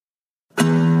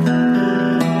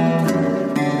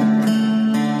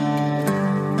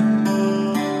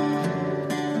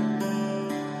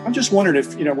just wondering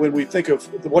if, when we think of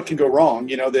what can go wrong,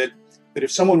 that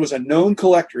if someone was a known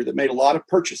collector that made a lot of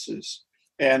purchases,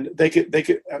 and I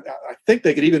think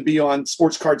they could even be on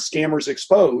Sports Card Scammers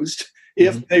Exposed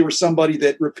if they were somebody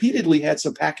that repeatedly had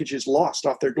some packages lost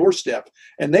off their doorstep,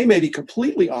 and they may be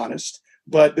completely honest,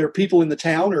 but there are people in the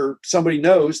town or somebody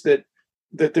knows that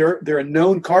they're a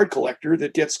known card collector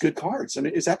that gets good cards. I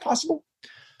mean, is that possible?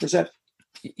 Or is that?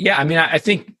 Yeah, I mean, I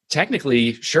think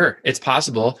technically, sure, it's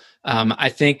possible. I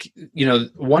think,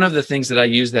 one of the things that I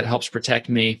use that helps protect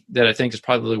me that I think is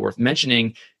probably worth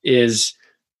mentioning is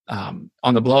on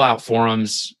the Blowout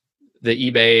forums,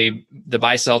 the eBay, the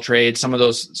buy sell trade, some of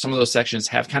those sections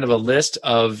have kind of a list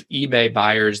of eBay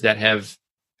buyers that have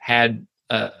had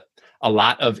a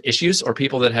lot of issues, or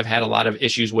people that have had a lot of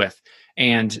issues with.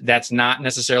 And that's not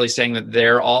necessarily saying that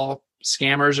they're all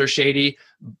scammers or shady,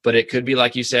 but it could be,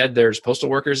 like you said, there's postal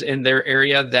workers in their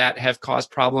area that have caused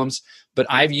problems. But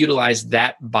I've utilized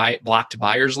that blocked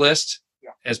buyers list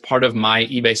as part of my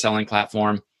eBay selling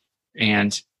platform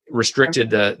and restricted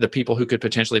the people who could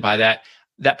potentially buy that.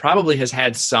 That probably has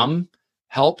had some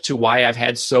help to why I've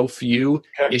had so few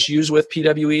issues with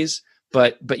PWEs.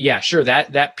 But yeah, sure,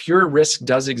 that pure risk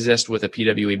does exist with a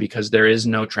PWE because there is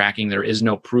no tracking, there is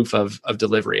no proof of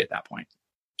delivery at that point.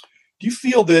 Do you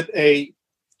feel that a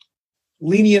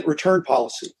lenient return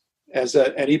policy as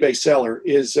an eBay seller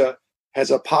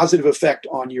has a positive effect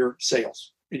on your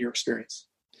sales in your experience?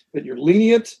 That you're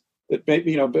lenient, that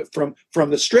maybe, but from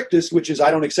the strictest, which is I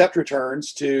don't accept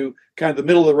returns, to kind of the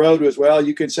middle of the road as well,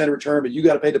 you can send a return, but you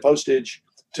got to pay the postage,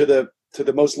 to the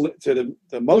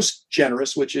most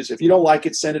generous, which is if you don't like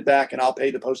it, send it back and I'll pay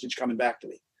the postage coming back to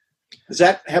me. Does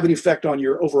that have any effect on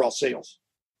your overall sales?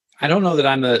 I don't know that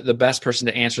I'm the best person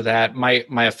to answer that.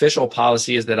 My official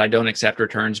policy is that I don't accept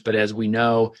returns, but as we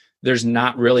know, there's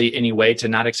not really any way to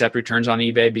not accept returns on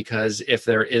eBay, because if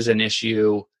there is an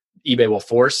issue, eBay will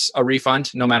force a refund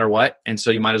no matter what. And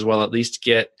so you might as well at least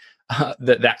get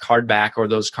that card back or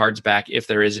those cards back if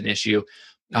there is an issue.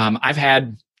 I've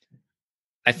had,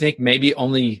 I think, maybe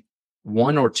only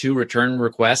 1 or 2 return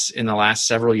requests in the last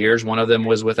several years. One of them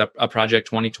was with a Project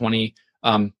 2020,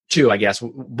 2, I guess,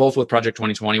 both with Project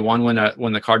 2020. One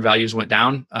when the card values went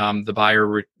down, the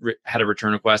buyer had a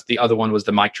return request. The other one was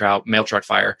the Mike Trout mail truck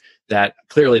fire, that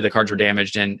clearly the cards were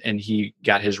damaged and he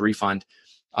got his refund.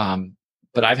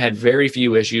 But I've had very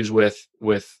few issues with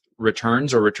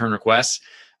returns or return requests.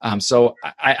 So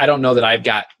I don't know that I've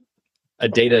got a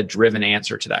data-driven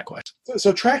answer to that question.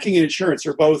 So tracking and insurance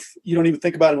are both, you don't even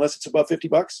think about it unless it's above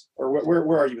 $50, or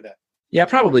where are you with that? Yeah,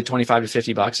 probably $25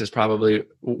 to $50 is probably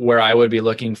where I would be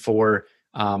looking for,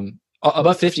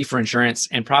 above 50 for insurance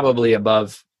and probably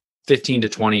above 15 to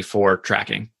 20 for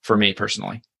tracking for me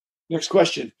personally. Next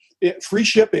question. Free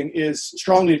shipping is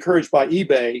strongly encouraged by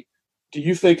eBay. Do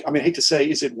you think, I hate to say,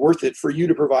 is it worth it for you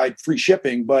to provide free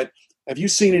shipping, but have you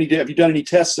done any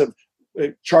tests of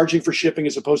charging for shipping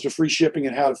as opposed to free shipping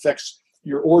and how it affects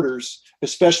your orders,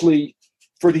 especially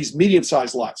for these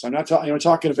medium-sized lots? I'm not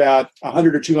talking about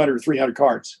 100 or 200 or 300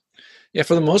 cards. Yeah,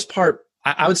 for the most part,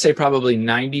 I would say probably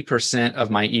 90% of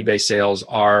my eBay sales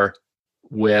are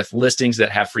with listings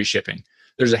that have free shipping.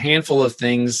 There's a handful of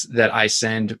things that I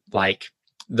send, like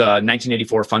the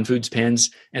 1984 Fun Foods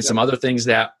pins and some other things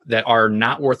that are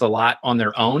not worth a lot on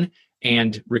their own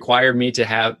and require me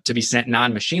to be sent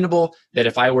non-machinable, that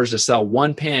if I were to sell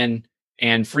one pin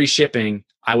and free shipping,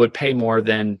 I would pay more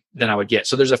than I would get.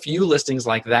 So there's a few listings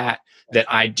like that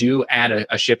I do add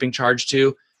a shipping charge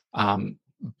to.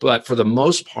 But for the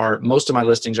most part, most of my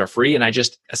listings are free, and I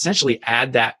just essentially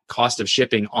add that cost of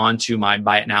shipping onto my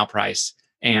buy it now price.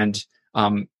 And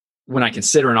when I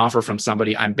consider an offer from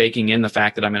somebody, I'm baking in the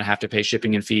fact that I'm going to have to pay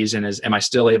shipping and fees, and am I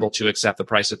still able to accept the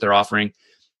price that they're offering?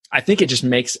 I think it just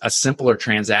makes a simpler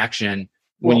transaction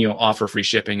when you offer free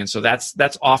shipping. And so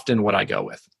that's often what I go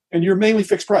with. And you're mainly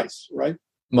fixed price, right?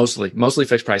 Mostly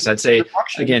fixed price. I'd say,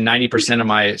 again, 90% of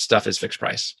my stuff is fixed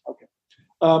price. Okay.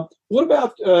 What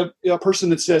about a person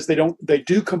that says they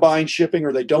do combine shipping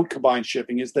or they don't combine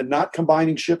shipping? Is the not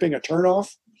combining shipping a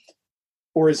turnoff,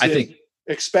 or is it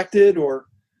expected? Or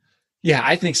yeah,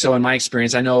 I think so. In my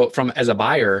experience, I know as a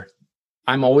buyer,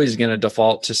 I'm always going to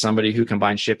default to somebody who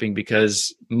combines shipping,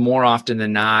 because more often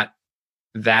than not,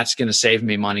 that's going to save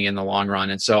me money in the long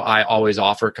run. And so I always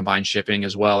offer combined shipping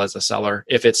as well as a seller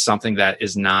if it's something that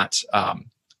is not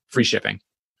free shipping.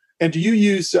 And do you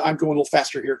use, I'm going a little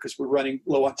faster here because we're running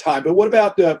low on time, but what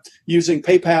about using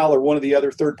PayPal or one of the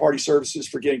other third-party services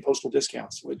for getting postal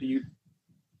discounts? Do you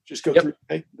just go through?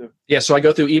 Yeah, so I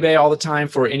go through eBay all the time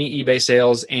for any eBay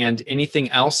sales, and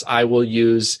anything else I will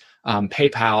use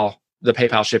PayPal the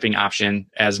PayPal shipping option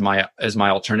as my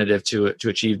alternative to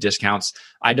achieve discounts.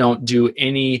 I don't do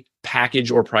any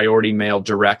package or priority mail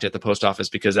direct at the post office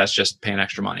because that's just paying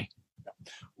extra money.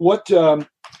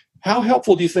 How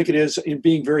helpful do you think it is in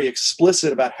being very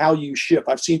explicit about how you ship?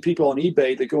 I've seen people on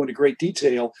eBay that go into great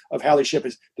detail of how they ship.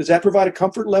 Does that provide a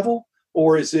comfort level,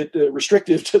 or is it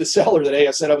restrictive to the seller that, hey,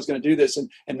 I said I was going to do this, and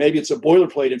maybe it's a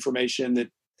boilerplate information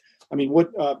that,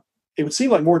 it would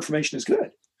seem like more information is good.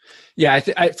 Yeah,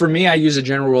 for me, I use a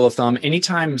general rule of thumb.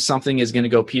 Anytime something is going to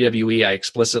go PWE, I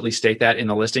explicitly state that in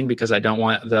the listing because I don't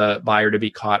want the buyer to be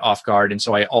caught off guard. And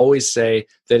so I always say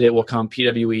that it will come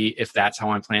PWE if that's how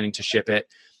I'm planning to ship it.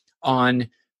 On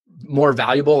more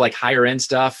valuable, like higher end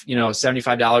stuff,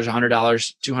 $75,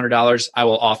 $100, $200, I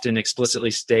will often explicitly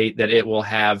state that it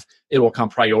will come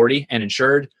priority and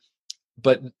insured.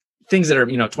 But things that are,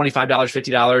 $25,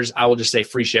 $50, I will just say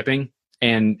free shipping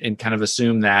and kind of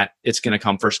assume that it's going to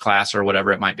come first class or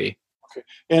whatever it might be. Okay.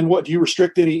 And do you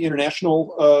restrict any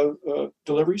international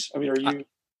deliveries? Are you?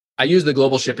 I use the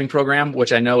global shipping program,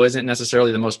 which I know isn't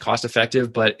necessarily the most cost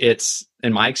effective, but it's,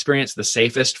 in my experience, the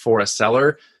safest for a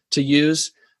seller to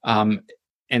use.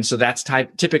 And so that's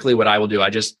typically what I will do. I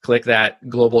just click that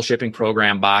global shipping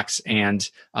program box, and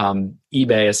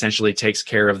eBay essentially takes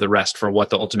care of the rest for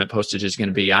what the ultimate postage is going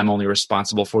to be. I'm only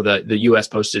responsible for the US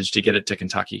postage to get it to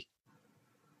Kentucky.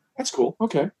 That's cool.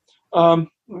 Okay.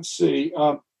 Let's see.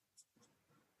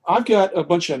 I've got a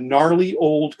bunch of gnarly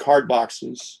old card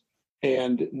boxes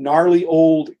and gnarly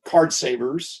old card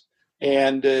savers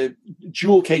and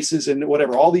jewel cases and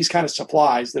whatever, all these kind of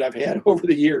supplies that I've had over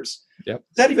the years. Yep.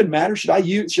 Does that even matter? Should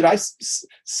I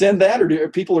send that, or do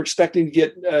people are expecting to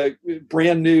get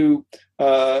brand new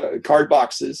card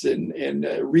boxes and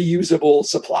reusable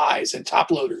supplies and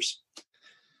top loaders?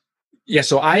 Yeah.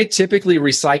 So I typically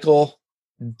recycle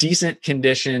decent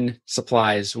condition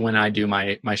supplies when I do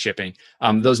my shipping.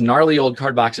 Those gnarly old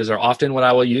card boxes are often what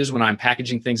I will use when I'm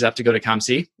packaging things up to go to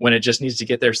ComC, when it just needs to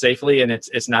get there safely and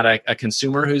it's not a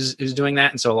consumer who's doing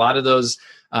that. And so a lot of those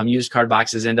used card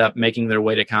boxes end up making their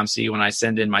way to ComC when I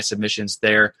send in my submissions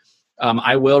there.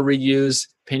 I will reuse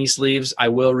penny sleeves. I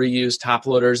will reuse top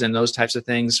loaders and those types of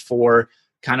things for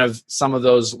kind of some of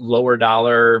those lower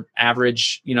dollar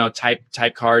average,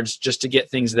 type cards, just to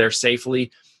get things there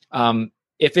safely.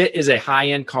 If it is a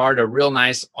high-end card, a real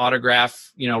nice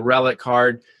autograph, relic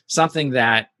card, something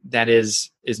that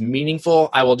is meaningful,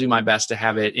 I will do my best to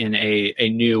have it in a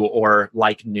new or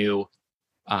like new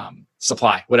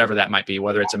supply, whatever that might be,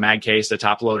 whether it's a mag case, a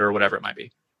top loader, or whatever it might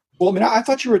be. Well, I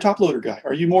thought you were a top loader guy.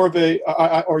 Are you more of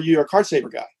are you a card saver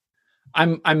guy?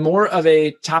 I'm more of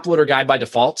a top loader guy by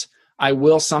default. I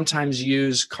will sometimes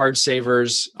use card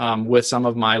savers with some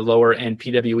of my lower end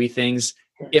PWE things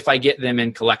if I get them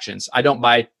in collections. I don't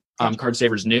buy card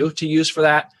savers new to use for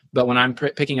that, but when I'm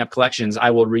picking up collections,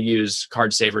 I will reuse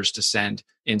card savers to send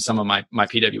in some of my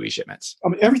PWE shipments.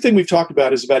 Everything we've talked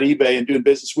about is about eBay and doing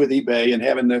business with eBay and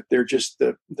having they're just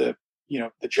the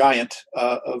giant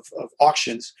of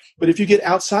auctions. But if you get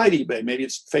outside eBay, maybe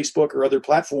it's Facebook or other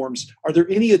platforms, are there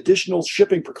any additional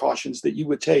shipping precautions that you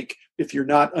would take if you're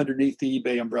not underneath the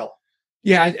eBay umbrella?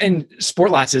 Yeah, and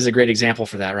Sportlots is a great example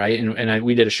for that, right? And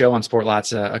we did a show on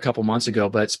Sportlots a couple months ago,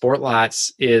 but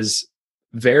Sportlots is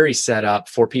very set up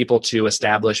for people to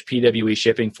establish PWE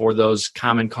shipping for those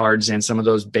common cards and some of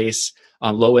those base,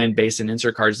 low-end base and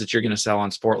insert cards that you're going to sell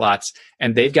on Sportlots.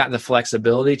 And they've got the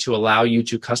flexibility to allow you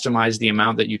to customize the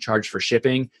amount that you charge for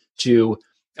shipping to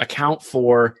account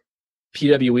for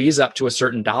PWEs up to a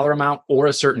certain dollar amount or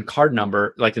a certain card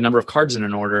number, like the number of cards in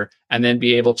an order, and then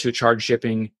be able to charge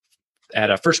shipping at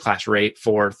a first class rate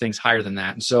for things higher than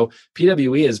that. And so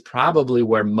PWE is probably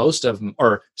where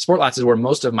Sportlots is where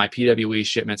most of my PWE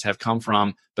shipments have come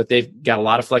from, but they've got a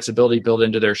lot of flexibility built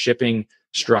into their shipping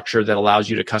structure that allows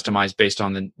you to customize based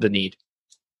on the need.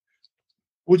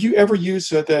 Would you ever use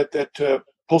that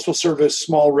Postal Service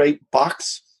small rate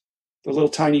box, the little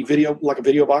tiny video, like a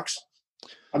video box?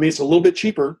 It's a little bit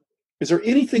cheaper. Is there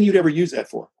anything you'd ever use that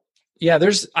for? Yeah,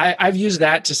 I've used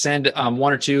that to send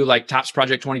one or two like Topps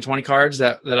Project 2020 cards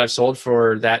that I've sold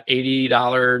for that $80,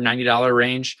 $90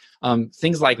 range.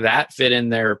 Things like that fit in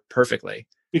there perfectly.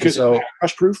 Because it's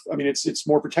crush proof. It's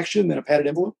more protection than a padded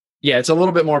envelope. Yeah, it's a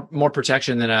little bit more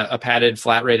protection than a padded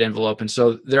flat rate envelope. And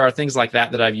so there are things like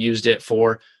that I've used it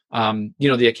for.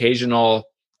 The occasional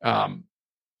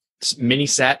mini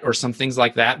set or some things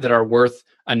like that are worth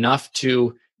enough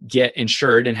to get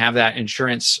insured and have that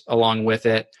insurance along with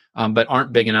it. But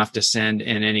aren't big enough to send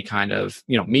in any kind of,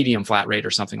 medium flat rate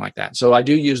or something like that. So I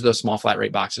do use those small flat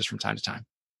rate boxes from time to time.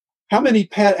 How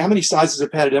many sizes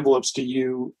of padded envelopes do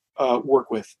you work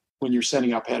with when you're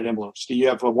sending out padded envelopes? Do you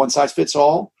have a one size fits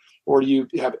all? or do you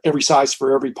have every size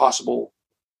for every possible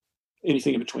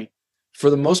anything in between? For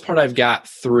the most part, I've got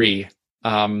 3.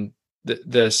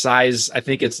 The size, I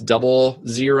think it's 00.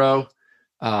 Is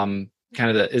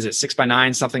it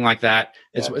 6x9, something like that.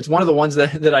 It's one of the ones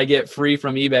that I get free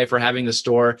from eBay for having the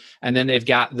store. And then they've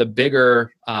got the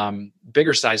bigger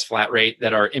size flat rate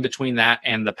that are in between that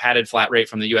and the padded flat rate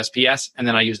from the USPS. And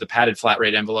then I use the padded flat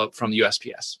rate envelope from the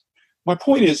USPS. My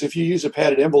point is, if you use a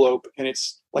padded envelope and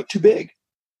it's like too big,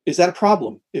 is that a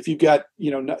problem? If you've got,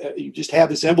 you just have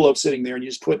this envelope sitting there and you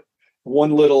just put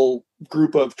one little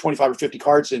group of 25 or 50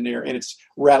 cards in there and it's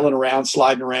rattling around,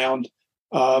 sliding around,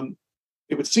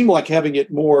 it would seem like having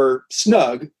it more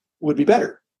snug would be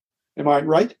better. Am I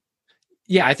right?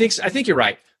 Yeah, I think you're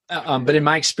right. But in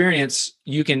my experience,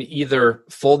 you can either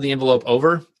fold the envelope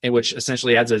over, which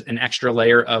essentially adds an extra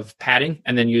layer of padding,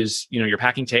 and then use your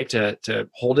packing tape to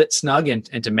hold it snug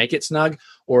and to make it snug.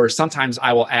 Or sometimes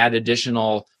I will add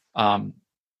additional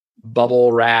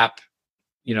bubble wrap,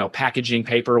 packaging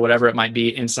paper, whatever it might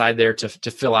be inside there to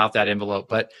fill out that envelope.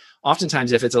 But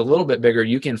oftentimes, if it's a little bit bigger,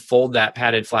 you can fold that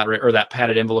padded flat rate or that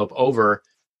padded envelope over,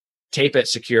 tape it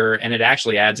secure, and it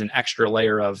actually adds an extra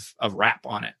layer of wrap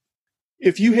on it.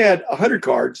 If you had 100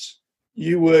 cards,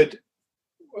 you would,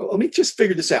 let me just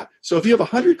figure this out. So if you have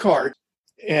 100 cards,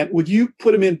 and would you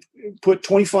put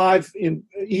 25 in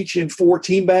each in 4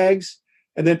 team bags,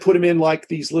 and then put them in like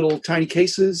these little tiny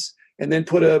cases, and then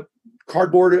put a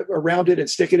cardboard around it and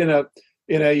stick it in a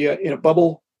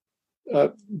bubble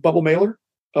mailer?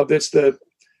 I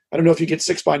don't know if you get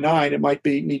 6x9, it might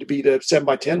need to be the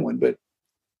 7x10 one, but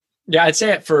yeah, I'd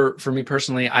say for me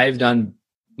personally, I've done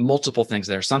multiple things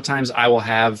there. Sometimes I will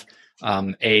have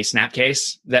a snap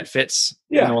case that fits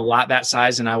a lot that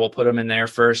size, and I will put them in there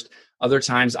first. Other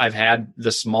times I've had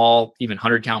the small, even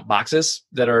 100 count boxes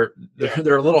that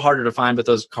they're a little harder to find, but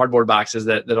those cardboard boxes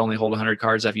that only hold 100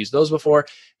 cards, I've used those before.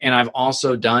 And I've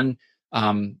also done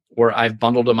where I've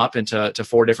bundled them up into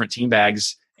 4 different team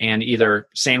bags and either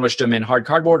sandwiched them in hard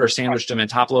cardboard or sandwiched them in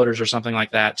top loaders or something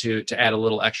like that to add a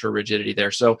little extra rigidity there.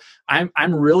 So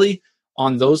I'm really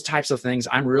on those types of things.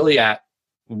 I'm really at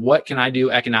what can I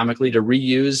do economically to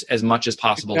reuse as much as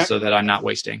possible so that I'm not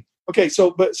wasting. Okay,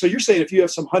 so you're saying if you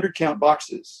have some 100 count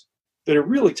boxes that are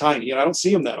really tiny, and I don't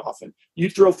see them that often, you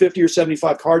throw 50 or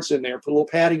 75 cards in there, put a little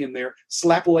padding in there,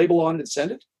 slap a label on it, and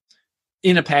send it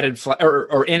in a padded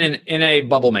or in a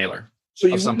bubble mailer. So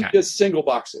you wouldn't just single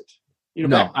box it. Back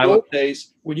in the old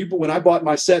days when I bought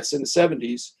my sets in the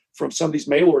 70s from some of these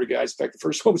mail order guys. In fact, the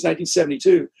first one was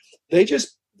 1972.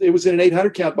 It was in an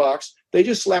 800 count box. They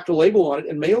just slapped a label on it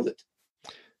and mailed it.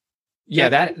 Yeah,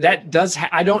 that does.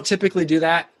 I don't typically do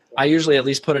that. I usually at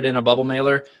least put it in a bubble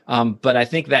mailer, but I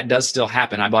think that does still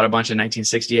happen. I bought a bunch of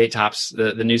 1968 tops,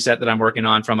 the new set that I'm working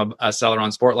on from a seller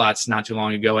on Sport Lots not too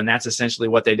long ago, and that's essentially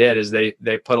what they did. Is they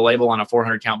put a label on a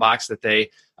 400 count box that they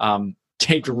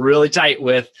taped really tight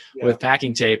with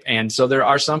packing tape, and so there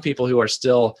are some people who are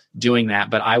still doing that.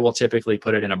 But I will typically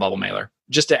put it in a bubble mailer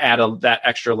just to add that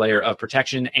extra layer of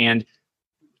protection and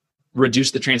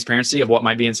reduce the transparency of what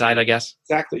might be inside, I guess.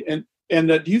 Exactly, And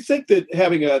do you think that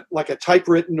having a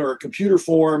typewritten or a computer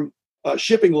form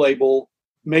shipping label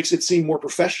makes it seem more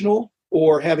professional,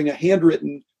 or having a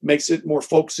handwritten makes it more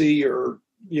folksy, or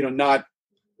not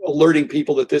alerting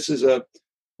people that this is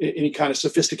any kind of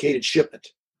sophisticated shipment?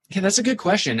 Yeah, that's a good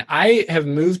question. I have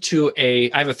moved to I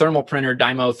have a thermal printer,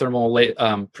 Dymo thermal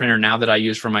printer now that I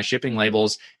use for my shipping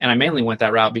labels. And I mainly went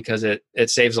that route because it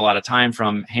saves a lot of time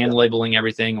from hand labeling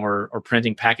everything or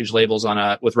printing package labels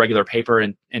with regular paper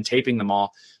and taping them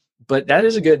all. But that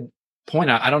is a good point.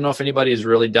 I don't know if anybody has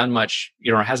really done much,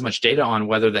 or has much data on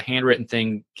whether the handwritten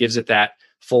thing gives it that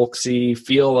folksy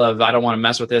feel of, I don't want to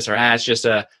mess with this, or it's just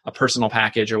a personal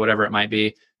package or whatever it might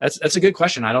be. That's a good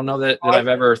question. I don't know that I've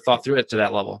ever thought through it to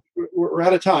that level. We're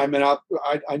out of time, and I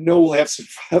know we'll have some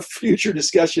future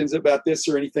discussions about this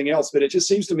or anything else, but it just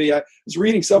seems to me, I was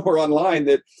reading somewhere online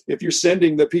that if you're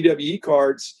sending the PWE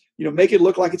cards, make it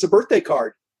look like it's a birthday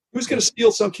card. Who's going to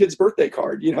steal some kid's birthday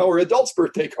card, or adult's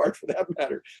birthday card for that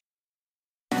matter?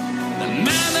 The man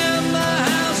in the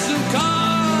house of cards.